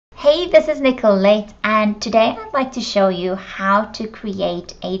Hey, this is Nicolette, and today I'd like to show you how to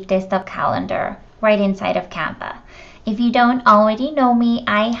create a desktop calendar right inside of Canva. If you don't already know me,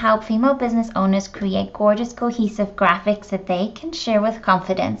 I help female business owners create gorgeous, cohesive graphics that they can share with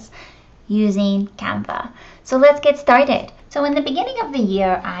confidence using Canva. So let's get started. So in the beginning of the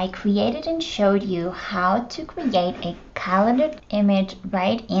year, I created and showed you how to create a calendar image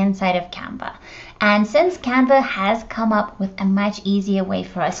right inside of Canva. And since Canva has come up with a much easier way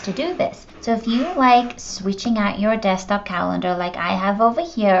for us to do this. So if you like switching out your desktop calendar like I have over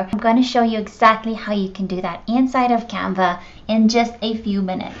here, I'm going to show you exactly how you can do that inside of Canva in just a few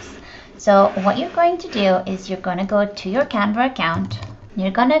minutes. So what you're going to do is you're going to go to your Canva account.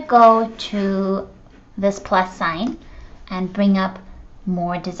 You're going to go to this plus sign and bring up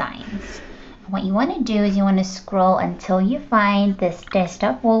more designs. What you want to do is you want to scroll until you find this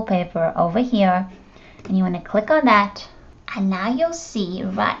desktop wallpaper over here, and you want to click on that, and now you'll see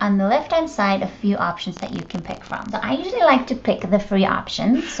right on the left hand side a few options that you can pick from. So I usually like to pick the free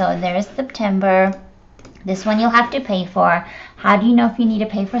option. So there's September. This one you'll have to pay for. How do you know if you need to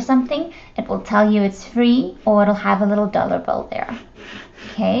pay for something? It will tell you it's free, or it'll have a little dollar bill there.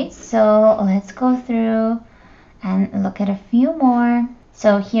 Okay, so let's go through and look at a few more.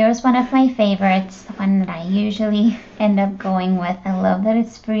 So here's one of my favorites, the one that I usually end up going with. I love that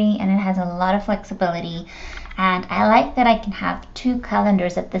it's free and it has a lot of flexibility. And I like that I can have two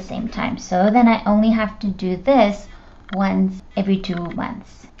calendars at the same time. So then I only have to do this once every 2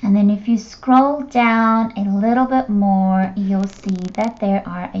 months. And then if you scroll down a little bit more, you'll see that there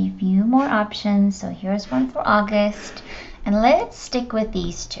are a few more options. So here's one for August. And let's stick with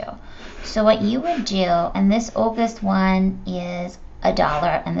these two. So what you would do, and this August one is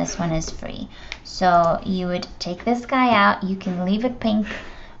 $1 and this one is free. So you would take this guy out. You can leave it pink.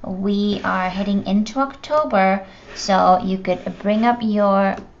 We are heading into October, so you could bring up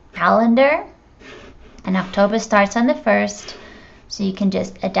your calendar, and October starts on the 1st. So you can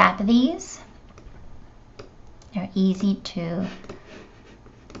just adapt these. They're easy to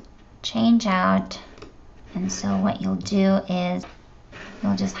change out. And so what you'll do is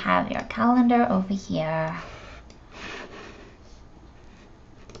you'll just have your calendar over here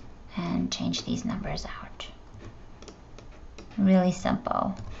and change these numbers out. Really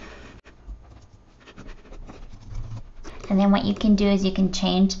simple. And then what you can do is you can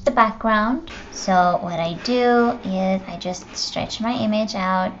change the background. So what I do is I just stretch my image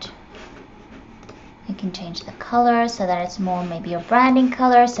out. You can change the color so that it's more maybe your branding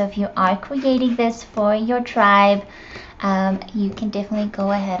color. So if you are creating this for your tribe, you can definitely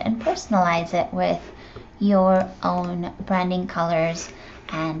go ahead and personalize it with your own branding colors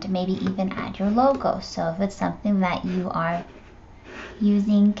and maybe even add your logo. So if it's something that you are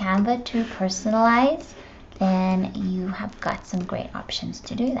using Canva to personalize, then you have got some great options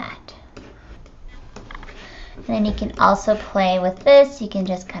to do that. And then you can also play with this. You can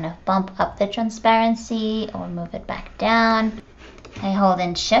just kind of bump up the transparency or move it back down. I hold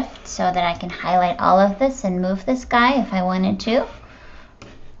in shift so that I can highlight all of this and move this guy if I wanted to. You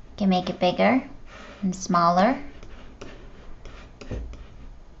can make it bigger and smaller.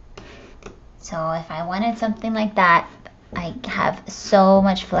 So if I wanted something like that, I have so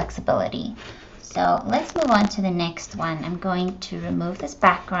much flexibility. So let's move on to the next one. I'm going to remove this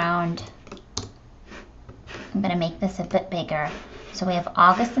background. I'm going to make this a bit bigger. So we have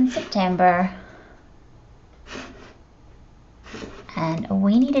August and September. And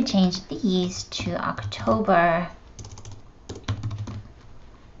we need to change these to October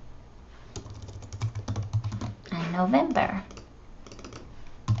and November.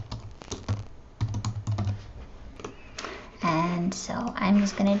 And so I'm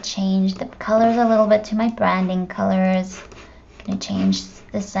just going to change the colors a little bit to my branding colors. I'm going to change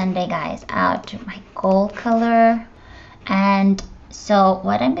the Sunday guys out to my gold color. And so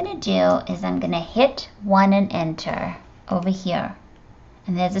what I'm going to do is I'm going to hit 1 and enter over here.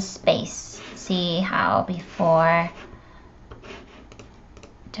 And there's a space. See how before,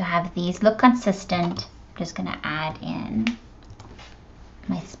 to have these look consistent, I'm just going to add in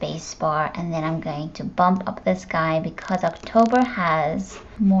my space bar, and then I'm going to bump up this guy because October has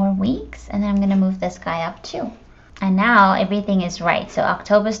more weeks, and then I'm going to move this guy up too. And now everything is right. So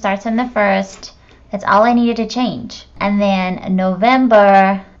October starts on the 1st. That's all I needed to change. And then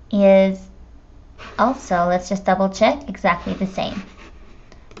November is also, let's just double check, exactly the same.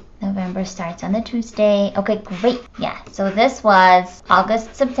 November starts on the Tuesday. Okay, great. Yeah, so this was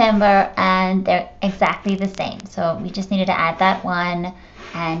August, September, and they're exactly the same. So we just needed to add that one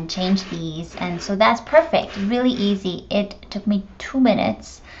and change these. And so that's perfect, really easy. It took me 2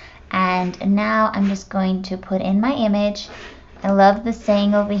 minutes. And now I'm just going to put in my image. I love the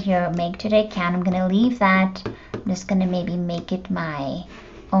saying over here, make today count. I'm gonna leave that. I'm just gonna maybe make it my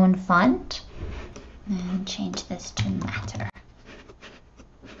own font and change this to matter.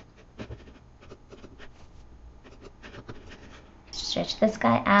 Stretch this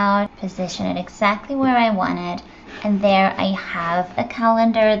guy out, position it exactly where I want it, and there I have a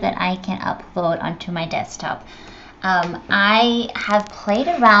calendar that I can upload onto my desktop. I have played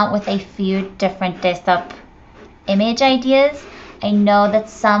around with a few different desktop image ideas. I know that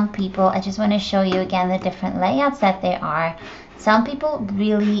some people, I just want to show you again the different layouts that there are. Some people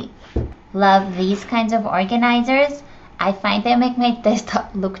really love these kinds of organizers. I find they make my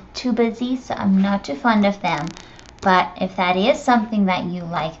desktop look too busy, so I'm not too fond of them. But if that is something that you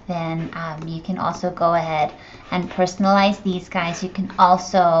like, then you can also go ahead and personalize these guys. You can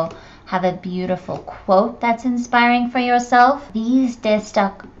also have a beautiful quote that's inspiring for yourself. These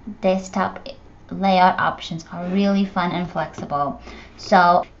desktop layout options are really fun and flexible.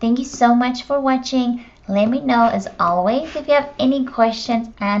 So thank you so much for watching. Let me know as always if you have any questions,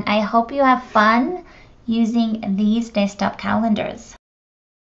 and I hope you have fun using these desktop calendars.